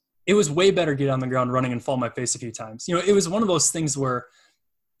it was way better get on the ground running and fall on my face a few times. You know, it was one of those things where,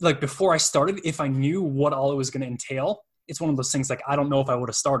 like, before I started, if I knew what all it was going to entail, it's one of those things like, I don't know if I would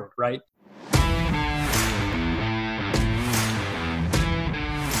have started, right?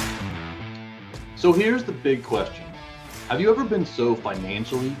 So here's the big question. Have you ever been so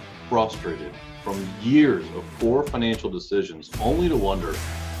financially frustrated from years of poor financial decisions only to wonder,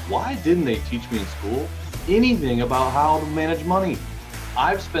 why didn't they teach me in school anything about how to manage money?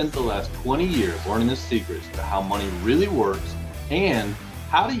 I've spent the last 20 years learning the secrets to how money really works and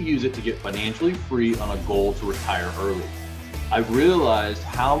how to use it to get financially free on a goal to retire early. I've realized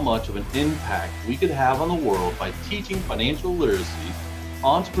how much of an impact we could have on the world by teaching financial literacy,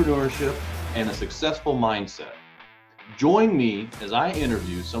 entrepreneurship, and a successful mindset. Join me as I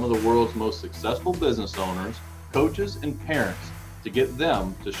interview some of the world's most successful business owners, coaches, and parents to get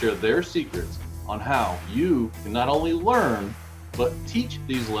them to share their secrets on how you can not only learn, but teach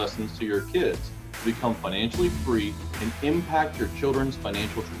these lessons to your kids to become financially free and impact your children's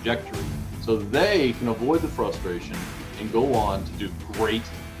financial trajectory so they can avoid the frustration and go on to do great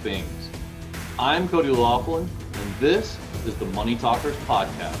things. I'm Cody Laughlin, and this is the Money Talkers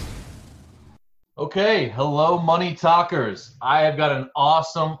Podcast. Okay, hello Money Talkers. I have got an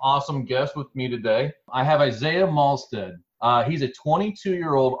awesome guest with me today. I have Isaiah Malstead. He's a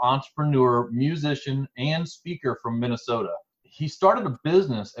 22-year-old entrepreneur, musician, and speaker from Minnesota. He started a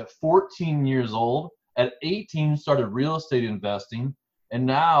business at 14 years old. At 18, started real estate investing, and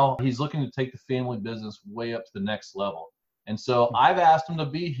now he's looking to take the family business way up to the next level. And so I've asked him to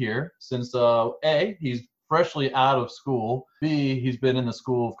be here since A, he's freshly out of school, B, he's been in the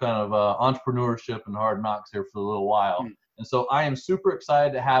school of kind of entrepreneurship and hard knocks here for a little while. And so I am super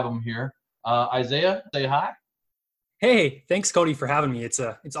excited to have him here. Isaiah, say hi. Hey, thanks Cody for having me. It's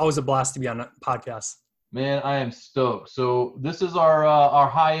always a blast to be on a podcast. Man, I am stoked. So this is our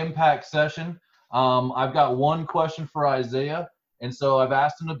high impact session. I've got one question for Isaiah, and so I've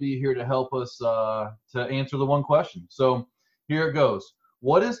asked him to be here to help us to answer the one question. So here it goes.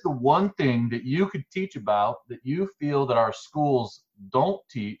 What is the one thing that you could teach about that you feel that our schools don't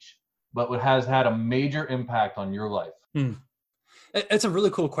teach, but has had a major impact on your life? It's a really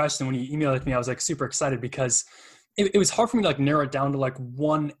cool question. When you emailed it to me, I was like super excited because it was hard for me to like narrow it down to like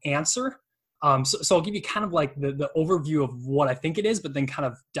one answer. So I'll give you kind of like the overview of what I think it is, but then kind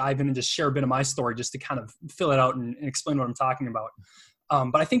of dive in and just share a bit of my story just to kind of fill it out and explain what I'm talking about.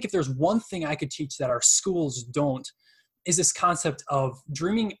 But I think if there's one thing I could teach that our schools don't, is this concept of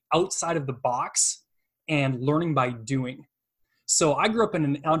dreaming outside of the box and learning by doing. So I grew up in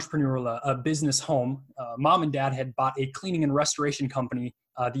an entrepreneurial business home. Mom and dad had bought a cleaning and restoration company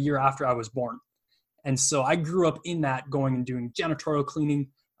the year after I was born. And so I grew up in that, going and doing janitorial cleaning,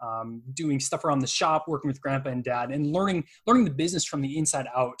 doing stuff around the shop, working with grandpa and dad, and learning the business from the inside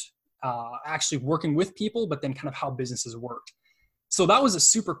out, actually working with people, but then kind of how businesses worked. So that was a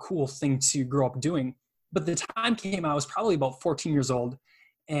super cool thing to grow up doing. But the time came, I was probably about 14 years old,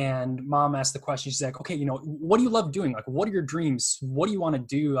 and mom asked the question. She's like, okay, what do you love doing? Like, what are your dreams? What do you want to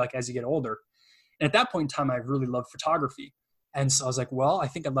do like as you get older? And at that point in time, I really loved photography. And so I was like, well, I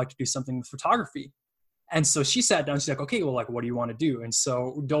think I'd like to do something with photography. And so she sat down, she's like, okay, well, like, what do you want to do? And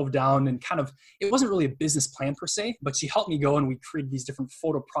so we dove down and kind of, it wasn't really a business plan per se, but she helped me go and we created these different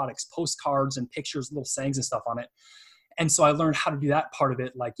photo products, postcards and pictures, little sayings and stuff on it. And so I learned how to do that part of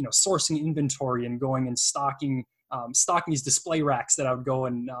it, like, sourcing inventory and going and stocking these display racks that I would go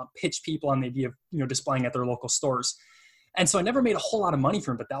and pitch people on the idea of, displaying at their local stores. And so I never made a whole lot of money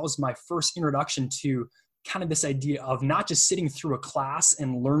from it, but that was my first introduction to kind of this idea of not just sitting through a class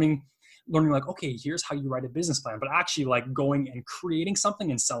and learning like, okay, here's how you write a business plan, but actually like going and creating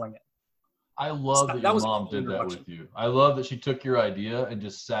something and selling it. I love that your mom did that with you. I love that she took your idea and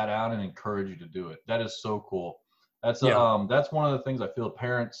just sat down and encouraged you to do it. That is so cool. That's one of the things I feel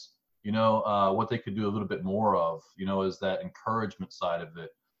parents, what they could do a little bit more of, is that encouragement side of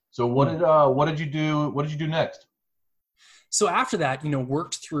it. So what did you do? What did you do next? So after that,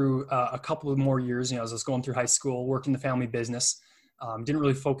 worked through a couple of more years, as I was going through high school, worked in the family business. Didn't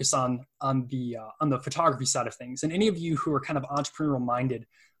really focus on the photography side of things. And any of you who are kind of entrepreneurial minded,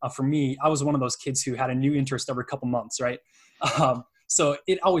 for me, I was one of those kids who had a new interest every couple months, right? So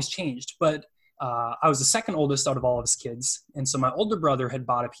it always changed. But I was the second oldest out of all of his kids. And so my older brother had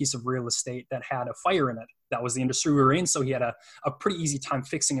bought a piece of real estate that had a fire in it. That was the industry we were in. So he had a pretty easy time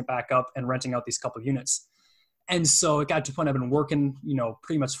fixing it back up and renting out these couple of units. And so it got to the point I've been working,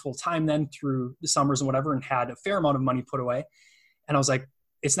 pretty much full time then through the summers and whatever, and had a fair amount of money put away. And I was like,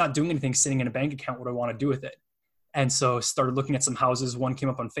 it's not doing anything sitting in a bank account. What do I want to do with it? And so started looking at some houses. One came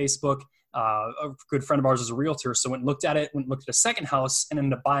up on Facebook. A good friend of ours is a realtor, so went and looked at it, went and looked at a second house, and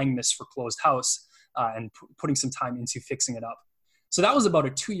ended up buying this foreclosed house and putting some time into fixing it up. So that was about a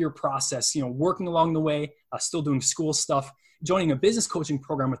 2-year process, working along the way, still doing school stuff, joining a business coaching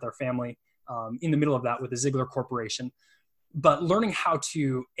program with our family in the middle of that with the Ziegler Corporation. But learning how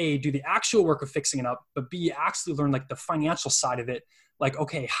to A, do the actual work of fixing it up, but B, actually learn like the financial side of it. Like,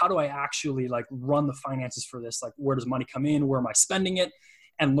 okay, how do I actually like run the finances for this? Like, where does money come in? Where am I spending it?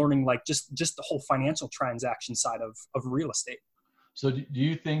 And learning like just the whole financial transaction side of real estate. So do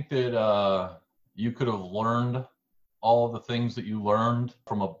you think that you could have learned all of the things that you learned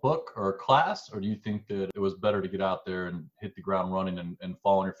from a book or a class, or do you think that it was better to get out there and hit the ground running and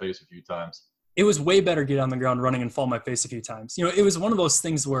fall on your face a few times? It was way better to get on the ground running and fall on my face a few times. It was one of those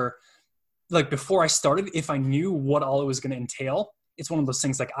things where like before I started, if I knew what all it was going to entail, it's one of those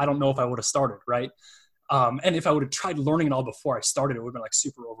things like, I don't know if I would have started, right? And if I would have tried learning it all before I started, it would have been like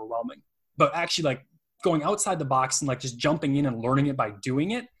super overwhelming. But actually like going outside the box and like just jumping in and learning it by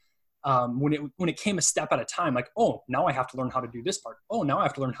doing it, when it came a step at a time, like, oh, now I have to learn how to do this part. Oh, now I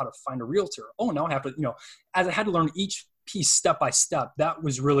have to learn how to find a realtor. Oh, now I have to, as I had to learn each piece step by step, that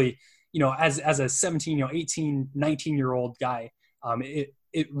was really, as a 17, 18, 19-year-old guy,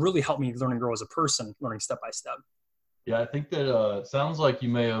 it really helped me learn and grow as a person, learning step by step. Yeah, I think that it sounds like you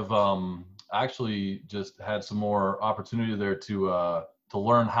may have actually just had some more opportunity there to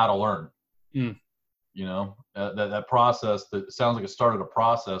learn how to learn. Mm. That process, that sounds like it started a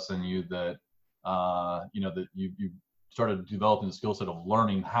process in you that that you started developing the skill set of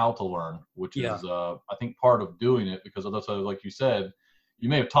learning how to learn, which is I think part of doing it, because otherwise, like you said, you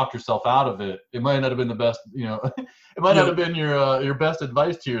may have talked yourself out of it. It might not have been the best, it might not have been your best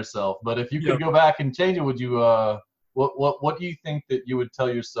advice to yourself. But if you could go back and change it, would you? What do you think that you would tell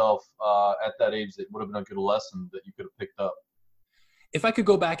yourself at that age that would have been a good lesson that you could have picked up? If I could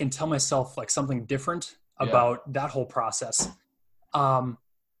go back and tell myself like something different about that whole process, I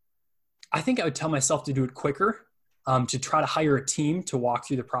think I would tell myself to do it quicker, to try to hire a team to walk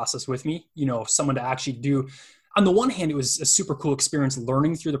through the process with me, someone to actually do. On the one hand, it was a super cool experience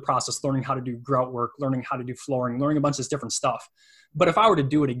learning through the process, learning how to do grout work, learning how to do flooring, learning a bunch of different stuff. But if I were to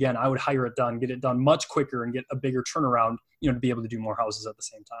do it again, I would hire it done, get it done much quicker and get a bigger turnaround, to be able to do more houses at the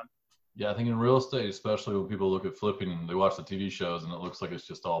same time. Yeah, I think in real estate, especially when people look at flipping and they watch the TV shows and it looks like it's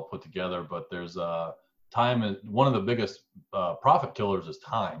just all put together, but there's time. One of the biggest profit killers is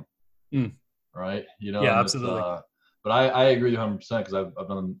time, right? Yeah, absolutely. But I agree 100% because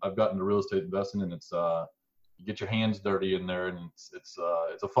I've gotten into real estate investing, and it's you get your hands dirty in there, and it's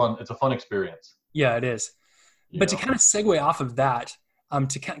a fun experience. Yeah, it is. But to kind of segue off of that,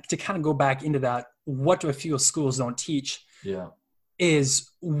 to kind of go back into that, what do I feel schools don't teach? Yeah. Is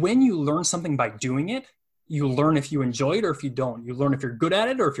when you learn something by doing it, you learn if you enjoy it or if you don't. You learn if you're good at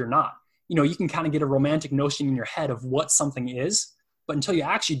it or if you're not. You can kind of get a romantic notion in your head of what something is, but until you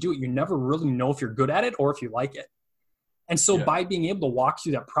actually do it, you never really know if you're good at it or if you like it. And so by being able to walk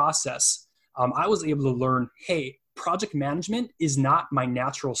through that process, I was able to learn, hey, project management is not my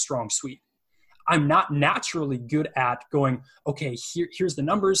natural strong suite. I'm not naturally good at going, okay, here's the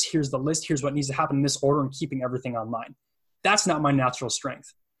numbers, here's the list, here's what needs to happen in this order, and keeping everything online. That's not my natural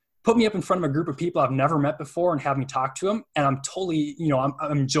strength. Put me up in front of a group of people I've never met before and have me talk to them, and I'm totally, I'm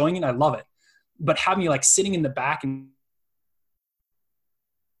enjoying it. I love it. But have me like sitting in the back and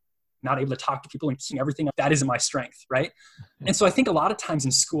not able to talk to people and keeping everything up, that isn't my strength, right? And so I think a lot of times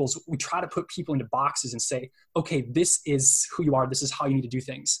in schools, we try to put people into boxes and say, okay, this is who you are. This is how you need to do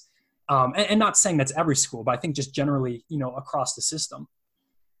things. And not saying that's every school, but I think just generally, across the system.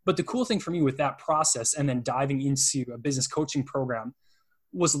 But the cool thing for me with that process and then diving into a business coaching program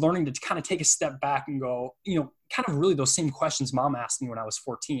was learning to kind of take a step back and go, kind of really those same questions mom asked me when I was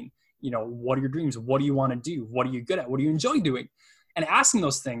 14. What are your dreams? What do you want to do? What are you good at? What do you enjoy doing? And asking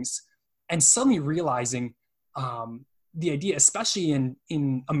those things and suddenly realizing the idea, especially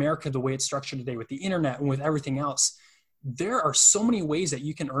in America, the way it's structured today with the internet and with everything else, there are so many ways that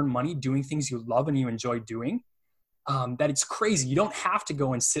you can earn money doing things you love and you enjoy doing. That it's crazy. You don't have to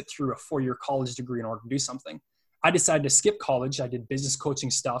go and sit through a 4-year college degree in order to do something. I decided to skip college. I did business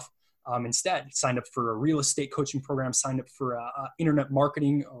coaching stuff instead. Signed up for a real estate coaching program, signed up for a internet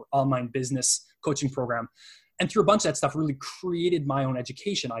marketing or online business coaching program. And through a bunch of that stuff, really created my own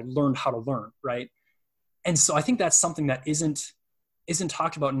education. I learned how to learn, right? And so I think that's something that isn't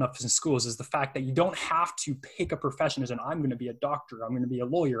talked about enough in schools, is the fact that you don't have to pick a profession as I'm going to be a doctor, I'm going to be a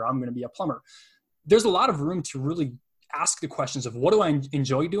lawyer, I'm going to be a plumber. There's a lot of room to really ask the questions of what do I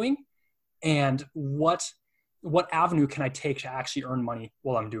enjoy doing, and what avenue can I take to actually earn money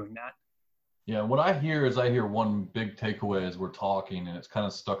while I'm doing that? Yeah, what I hear is one big takeaway as we're talking, and it's kind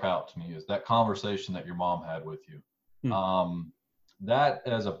of stuck out to me, is that conversation that your mom had with you. That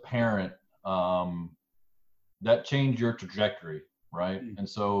as a parent, that changed your trajectory, right? And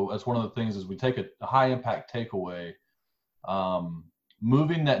so that's one of the things is we take a high impact takeaway,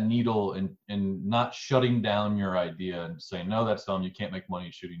 moving that needle and not shutting down your idea and saying, no, that's dumb, you can't make money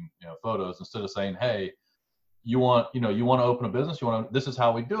shooting photos, instead of saying, hey, you want to open a business, this is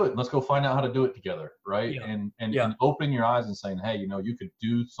how we do it, let's go find out how to do it together, right? And opening your eyes and saying, hey, you could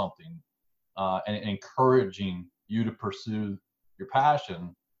do something, and encouraging you to pursue your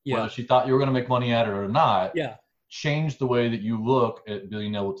passion, whether she thought you were going to make money at it or not, change the way that you look at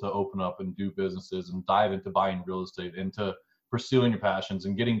being able to open up and do businesses and dive into buying real estate, into pursuing your passions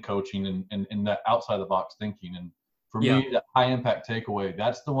and getting coaching and that outside the box thinking. And for me, that high impact takeaway,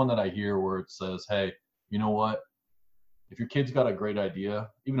 that's the one that I hear where it says, hey, you know what? If your kid's got a great idea,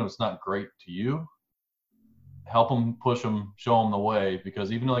 even though it's not great to you, help them, push them, show them the way,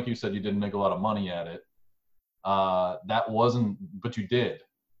 because even though, like you said, you didn't make a lot of money at it, but you did,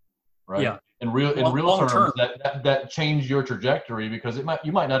 right? Yeah. In real terms, that changed your trajectory, because you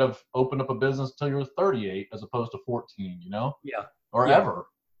might not have opened up a business until you were 38 as opposed to 14, or ever.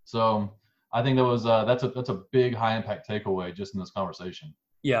 So I think that's a big high impact takeaway just in this conversation.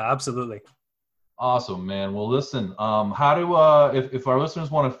 Yeah, absolutely. Awesome, man. Well, listen, how do if our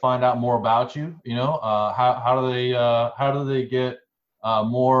listeners want to find out more about you, how do they get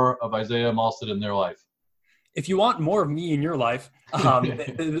more of Isaiah Malstead in their life? If you want more of me in your life,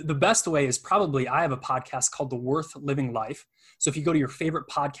 the best way is probably, I have a podcast called The Worth Living Life. So if you go to your favorite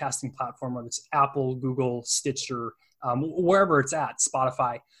podcasting platform, whether it's Apple, Google, Stitcher, wherever it's at,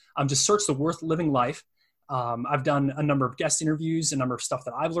 Spotify, just search The Worth Living Life. I've done a number of guest interviews, a number of stuff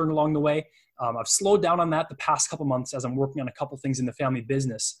that I've learned along the way. I've slowed down on that the past couple months as I'm working on a couple things in the family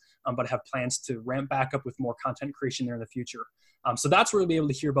business, but I have plans to ramp back up with more content creation there in the future. So that's where you'll be able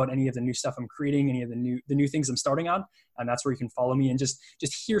to hear about any of the new stuff I'm creating, any of the new things I'm starting on. And that's where you can follow me and just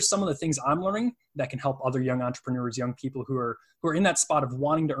hear some of the things I'm learning that can help other young entrepreneurs, young people who are in that spot of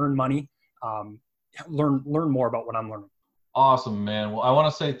wanting to earn money, learn more about what I'm learning. Awesome, man. Well, I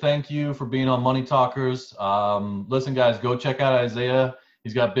want to say thank you for being on Money Talkers. Listen, guys, go check out Isaiah.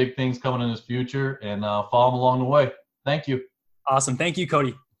 He's got big things coming in his future, and follow him along the way. Thank you. Awesome. Thank you,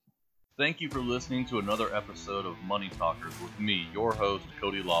 Cody. Thank you for listening to another episode of Money Talkers with me, your host,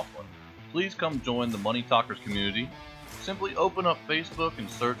 Cody Laughlin. Please come join the Money Talkers community. Simply open up Facebook and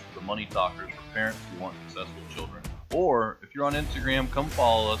search for the Money Talkers for parents who want successful children. Or if you're on Instagram, come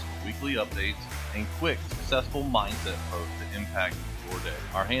follow us for weekly updates and quick, successful mindset posts that impact your day.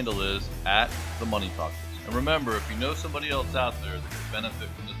 Our handle is @TheMoneyTalkers. And remember, if you know somebody else out there that could benefit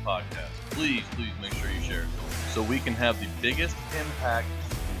from this podcast, please make sure you share it so we can have the biggest impact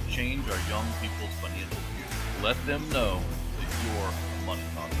and change our young people's financial future. Let them know that you're a money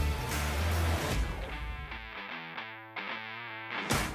talker.